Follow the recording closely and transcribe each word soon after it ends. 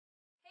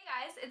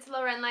it's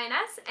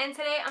LorenLioness, and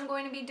today I'm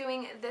going to be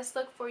doing this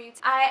look for you.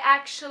 I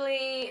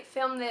actually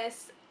filmed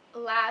this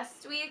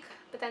last week,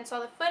 but then saw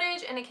the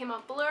footage and it came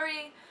out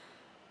blurry.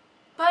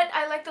 But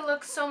I like the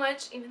look so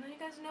much, even though you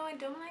guys know I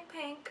don't like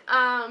pink,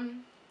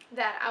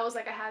 that I was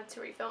like I had to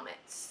refilm it.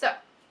 So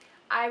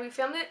I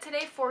refilmed it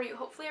today for you.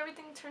 Hopefully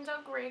everything turns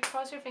out great.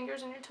 Cross your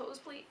fingers and your toes,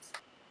 please.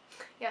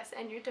 Yes,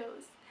 and your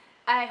toes.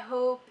 I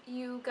hope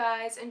you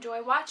guys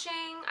enjoy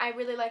watching. I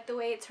really like the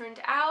way it turned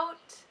out,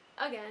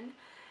 again.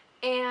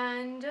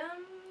 And,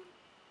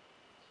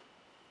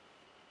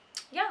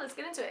 yeah, let's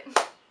get into it.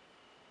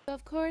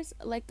 Of course,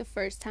 like the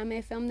first time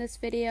I filmed this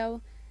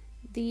video,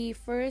 the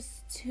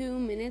first 2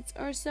 minutes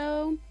or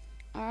so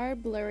are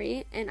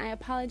blurry, and I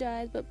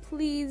apologize, but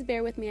please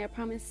bear with me. I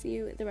promise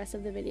you the rest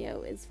of the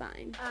video is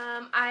fine.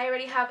 I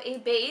already have a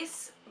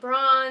base,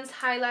 bronze,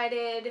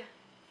 highlighted,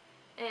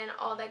 and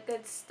all that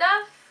good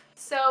stuff.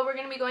 So we're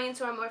going to be going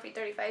into our Morphe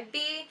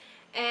 35B,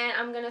 and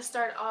I'm going to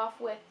start off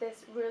with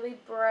this really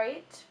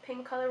bright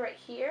pink color right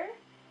here,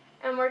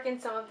 and work in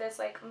some of this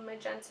like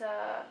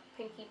magenta,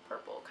 pinky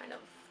purple kind of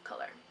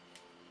color.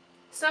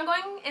 So I'm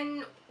going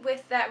in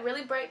with that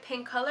really bright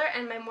pink color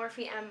and my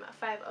Morphe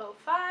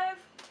M505.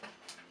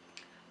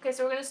 Okay,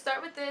 so we're going to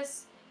start with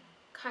this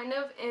kind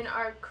of in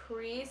our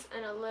crease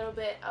and a little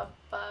bit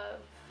above,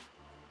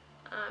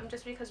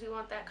 just because we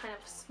want that kind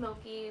of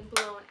smoky,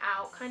 blown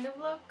out kind of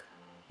look.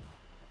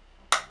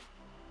 So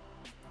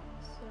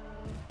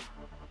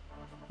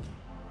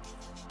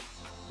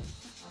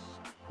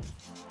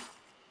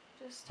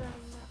just starting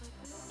that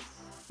like this.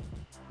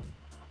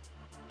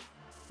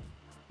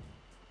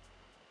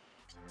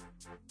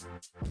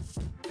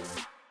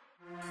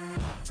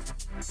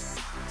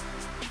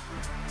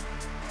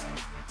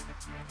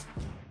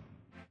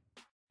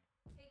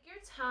 Take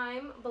your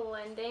time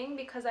blending,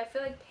 because I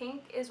feel like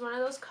pink is one of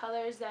those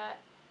colors that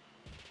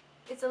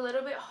it's a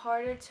little bit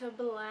harder to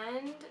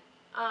blend,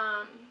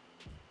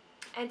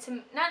 and to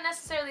not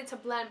necessarily to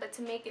blend, but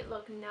to make it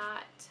look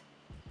not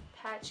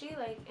patchy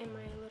like in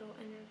my little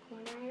inner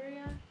corner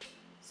area.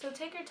 So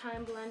take your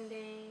time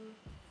blending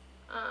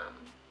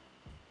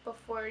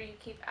before you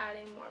keep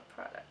adding more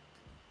product.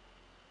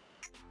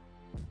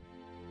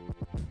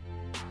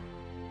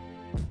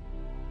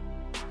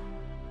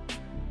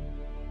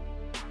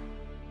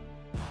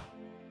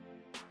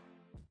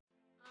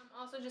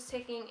 Also just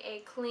taking a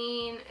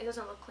clean, it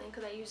doesn't look clean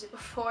because I used it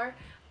before,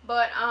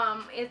 but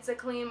it's a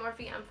clean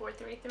Morphe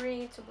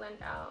M433 to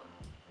blend out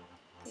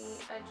the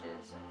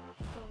edges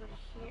over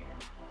here.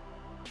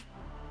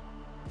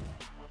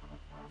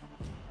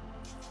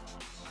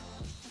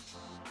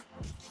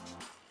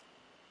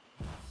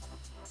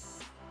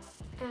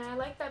 And I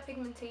like that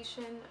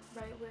pigmentation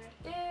right where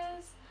it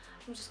is.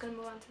 I'm just going to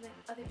move on to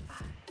the other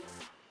eye.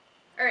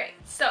 Alright,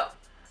 so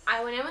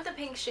I went in with the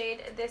pink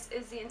shade. This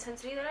is the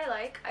intensity that I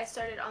like. I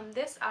started on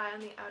this eye on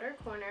the outer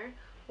corner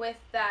with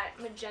that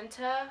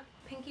magenta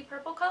pinky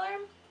purple color.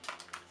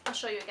 I'll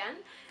show you again.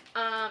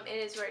 It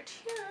is right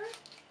here.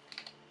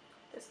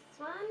 This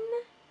one.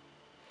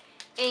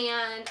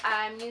 And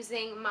I'm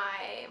using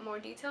my more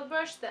detailed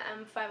brush, the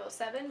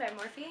M507 by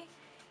Morphe,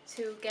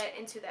 to get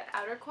into that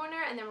outer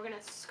corner, and then we're going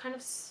to kind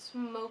of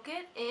smoke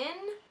it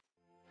in.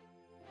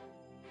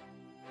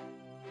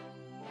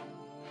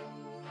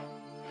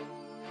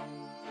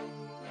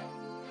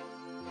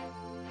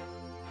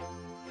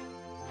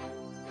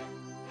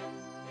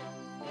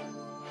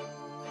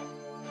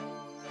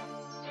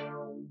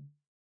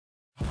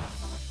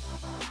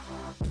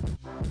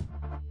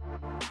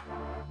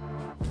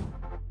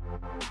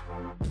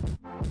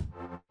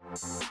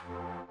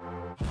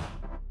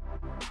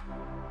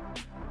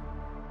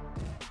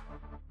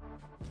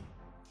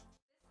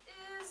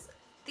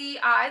 The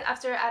eyes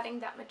after adding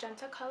that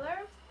magenta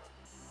color.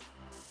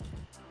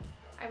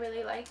 I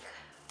really like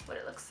what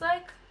it looks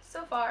like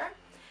so far.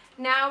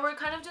 Now we're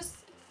kind of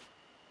just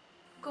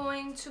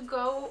going to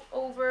go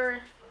over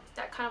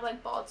that kind of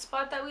like bald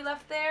spot that we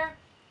left there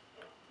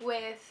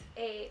with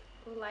a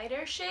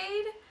lighter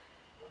shade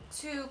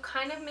to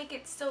kind of make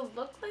it still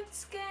look like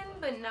skin,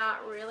 but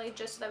not really,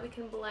 just so that we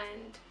can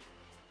blend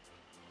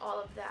all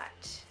of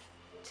that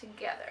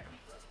together,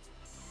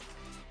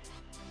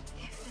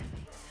 if that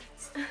makes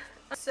sense.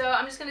 So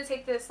I'm just going to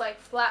take this like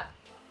flat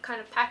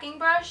kind of packing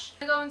brush.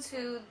 I'm going to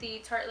go into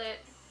the Tartelette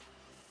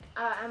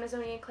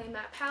Amazonian Clay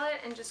Matte Palette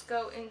and just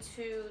go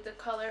into the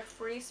color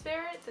Free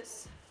Spirit,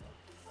 this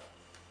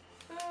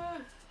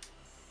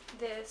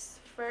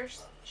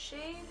first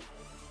shade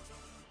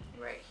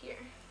right here.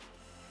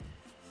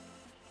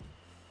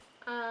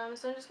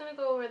 So I'm just going to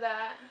go over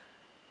that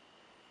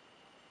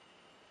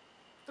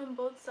on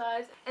both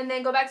sides and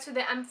then go back to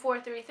the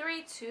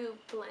M433 to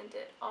blend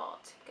it all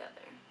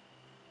together.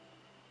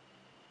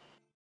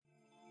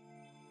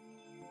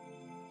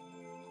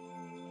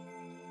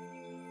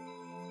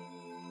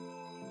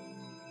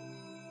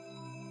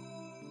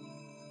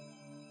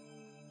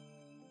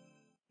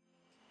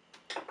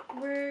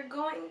 We're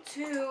going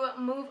to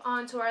move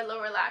on to our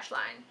lower lash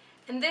line,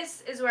 and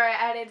this is where I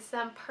added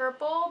some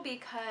purple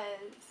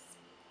because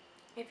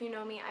If you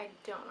know me, I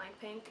don't like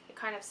pink. It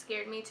kind of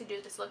scared me to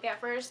do this look at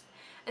first,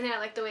 and then I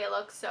liked the way it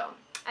looks, so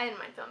I didn't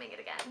mind filming it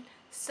again.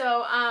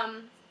 So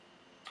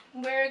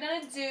we're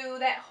gonna do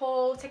that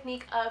whole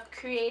technique of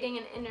creating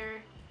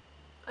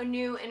a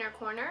new inner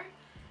corner.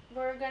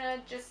 We're gonna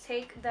just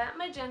take that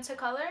magenta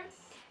color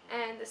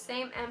and the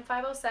same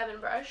M507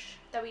 brush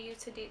that we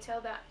used to detail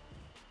that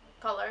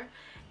color,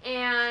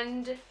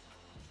 and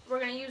we're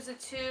gonna use the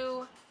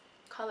two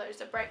colors,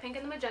 the bright pink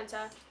and the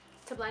magenta,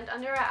 to blend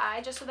under our eye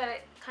just so that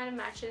it kind of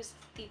matches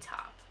the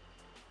top.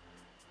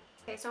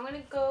 Okay, so I'm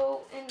gonna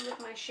go in with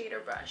my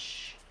shader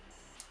brush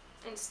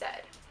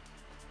instead.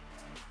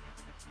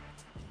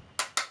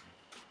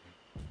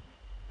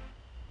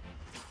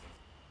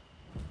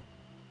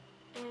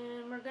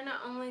 And we're gonna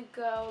only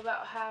go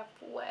about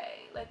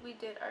halfway, like we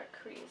did our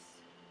crease.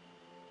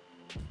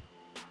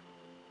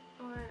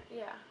 Or,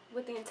 yeah,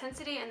 with the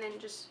intensity, and then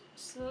just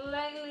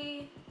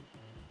slowly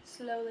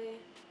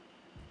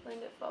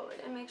blend it forward.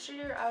 And make sure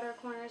your outer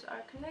corners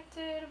are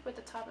connected with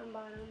the top and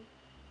bottom.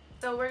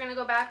 So we're gonna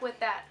go back with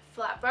that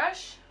flat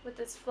brush, with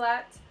this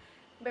flat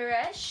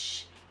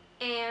brush,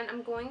 and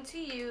I'm going to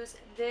use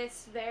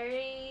this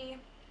very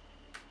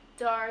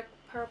dark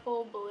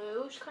purple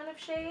bluish kind of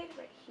shade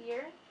right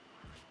here.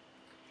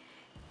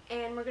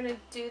 And we're gonna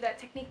do that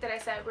technique that I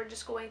said. We're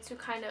just going to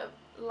kind of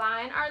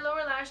line our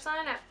lower lash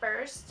line at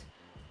first,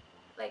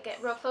 like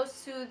get real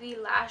close to the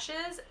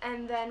lashes,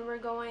 and then we're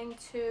going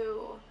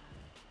to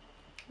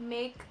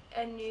make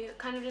a new,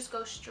 kind of just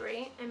go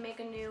straight and make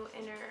a new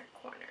inner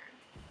corner.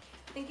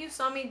 I think you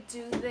saw me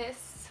do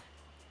this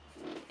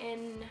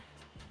in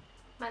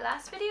my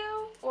last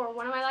video, or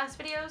one of my last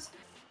videos,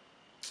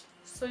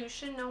 so you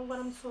should know what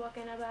I'm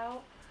talking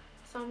about.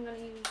 So I'm going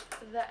to use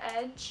the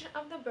edge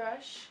of the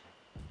brush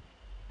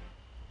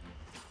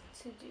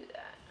to do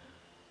that.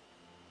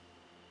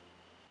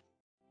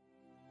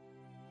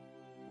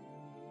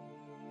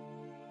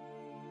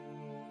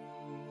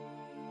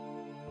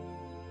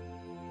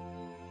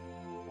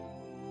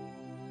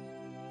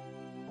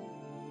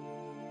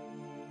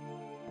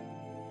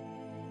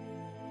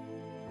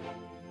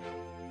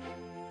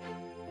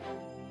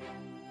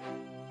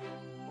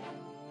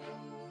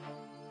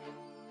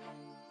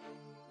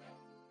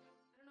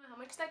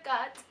 That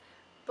got,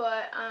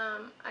 but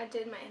I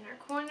did my inner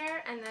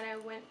corner, and then I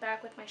went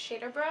back with my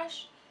shader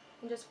brush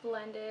and just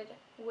blended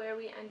where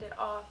we ended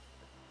off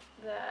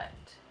that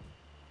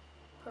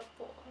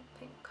purple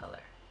pink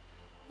color.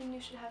 And you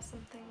should have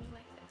something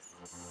like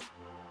this.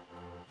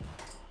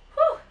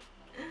 Whew!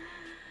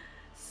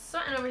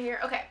 Starting over here.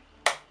 Okay,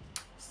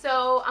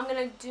 so I'm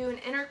gonna do an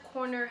inner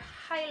corner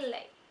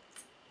highlight.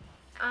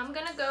 I'm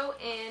gonna go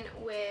in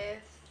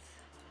with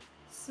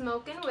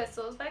Smokin'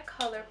 Whistles by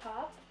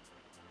Colourpop.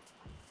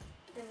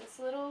 And this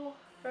little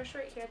brush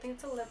right here, I think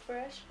it's a lip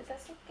brush, but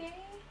that's okay.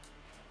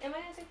 Am I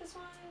gonna take this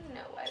one?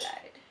 No, I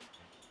lied.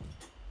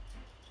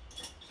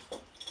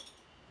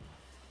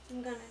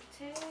 I'm gonna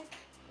take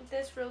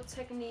this Real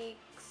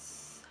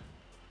Techniques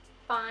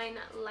fine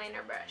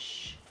liner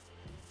brush.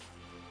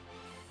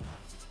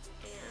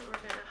 And we're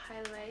gonna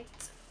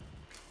highlight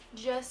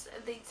just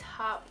the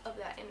top of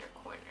that inner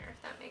corner,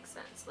 if that makes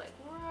sense. Like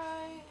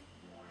right,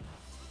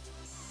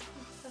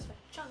 that's my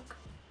chunk.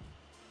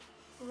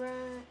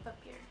 Right up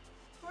here.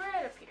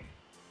 Right up here.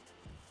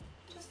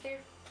 Just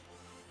there.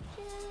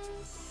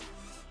 Just.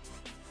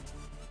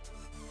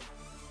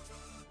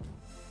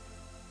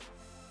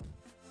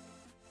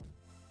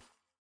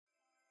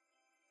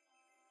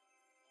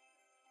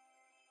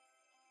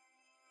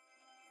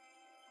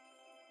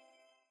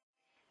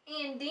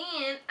 And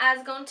then I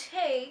was gonna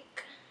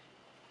take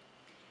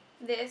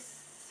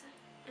this.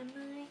 I'm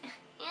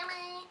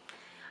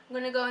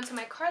gonna go into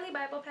my Carli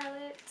Bybel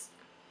palette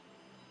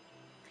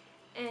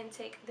and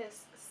take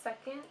this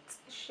second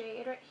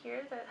shade right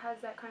here that has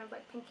that kind of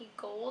like pinky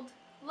gold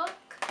look.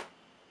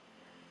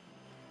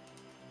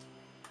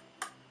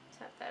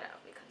 Tap that out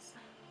because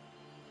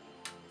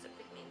it's a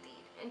big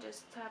indeed, and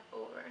just tap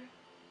over.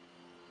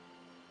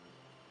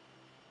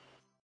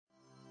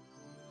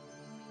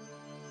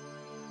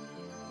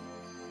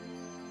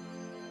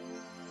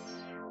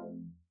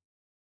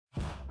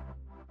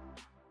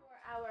 For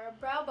our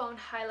brow bone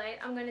highlight,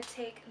 I'm gonna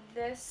take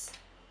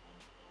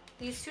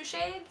these two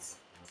shades.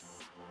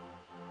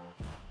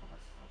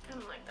 I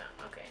don't like that.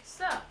 Okay,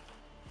 so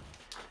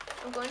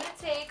I'm going to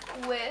take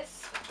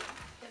Wisp,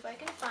 if I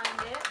can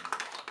find it.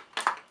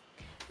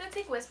 I'm going to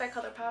take Wisp by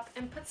Colourpop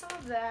and put some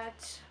of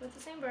that with the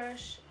same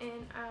brush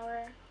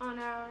on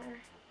our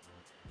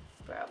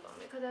brow bone,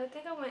 because I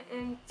think I went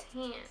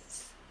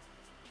intense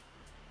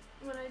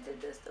when I did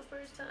this the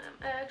first time.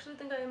 I actually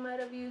think I might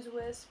have used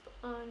Wisp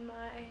on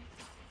my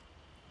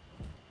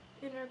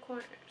inner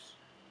corners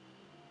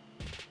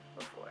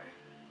before.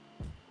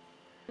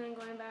 And then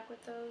going back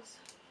with those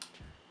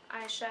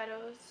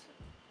eyeshadows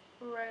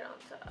right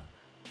on top.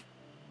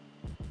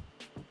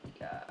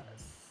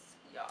 Yes,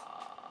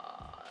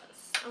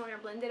 yes. And we're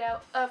gonna blend it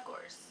out, of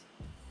course.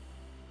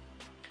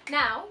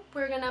 Now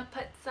we're gonna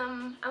put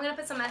some. I'm gonna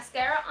put some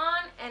mascara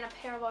on and a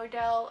pair of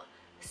Ardel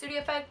Studio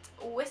Effect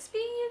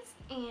Wispies,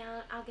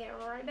 and I'll get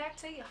right back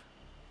to you.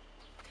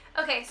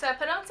 Okay, so I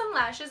put on some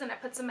lashes and I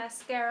put some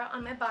mascara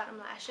on my bottom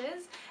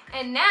lashes,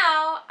 and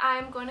now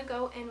I'm going to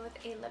go in with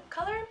a lip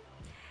color.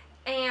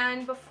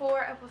 And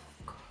before, of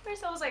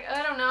course, I was like,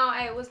 I don't know,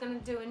 I was going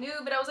to do a nude,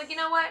 but I was like, you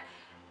know what,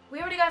 we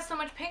already got so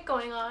much pink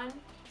going on,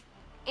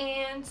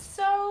 and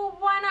so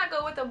why not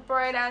go with a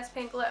bright ass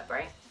pink lip,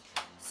 right?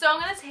 So I'm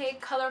going to take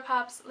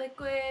Colourpop's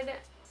Liquid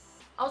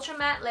Ultra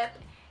Matte Lip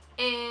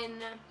in,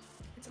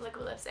 it's a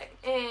liquid lipstick,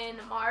 in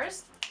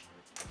Mars.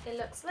 It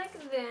looks like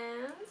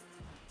this.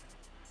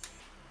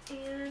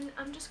 And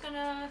I'm just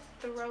gonna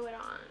throw it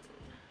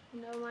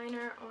on. No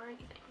liner or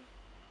anything.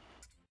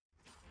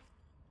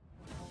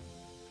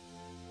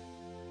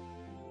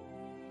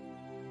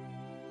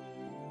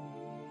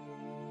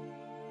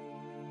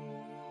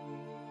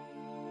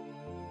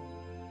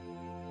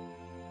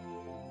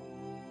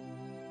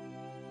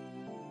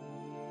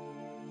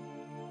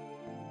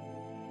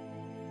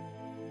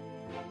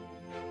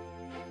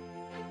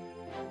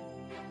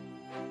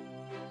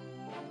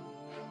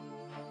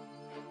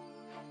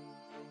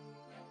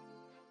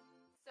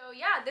 So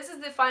yeah, this is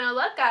the final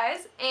look,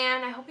 guys,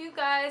 and I hope you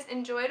guys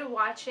enjoyed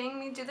watching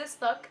me do this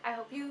look. I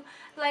hope you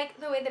like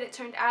the way that it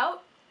turned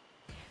out.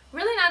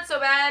 Really not so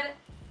bad.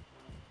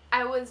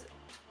 I was,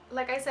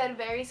 like I said,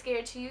 very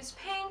scared to use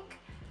pink,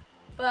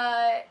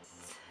 but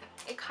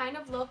it kind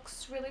of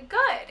looks really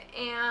good,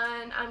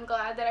 and I'm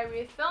glad that I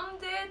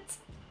refilmed it.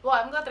 Well,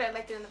 I'm glad that I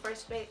liked it in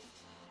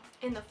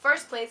the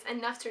first place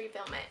enough to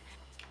refilm it.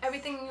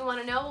 Everything you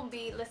want to know will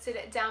be listed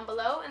down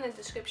below in the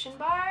description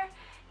bar.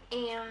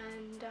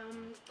 And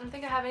I don't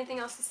think I have anything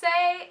else to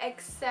say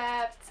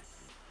except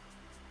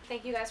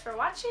thank you guys for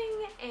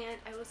watching, and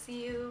I will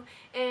see you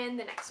in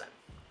the next one.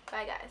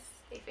 Bye guys.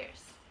 Stay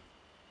fierce.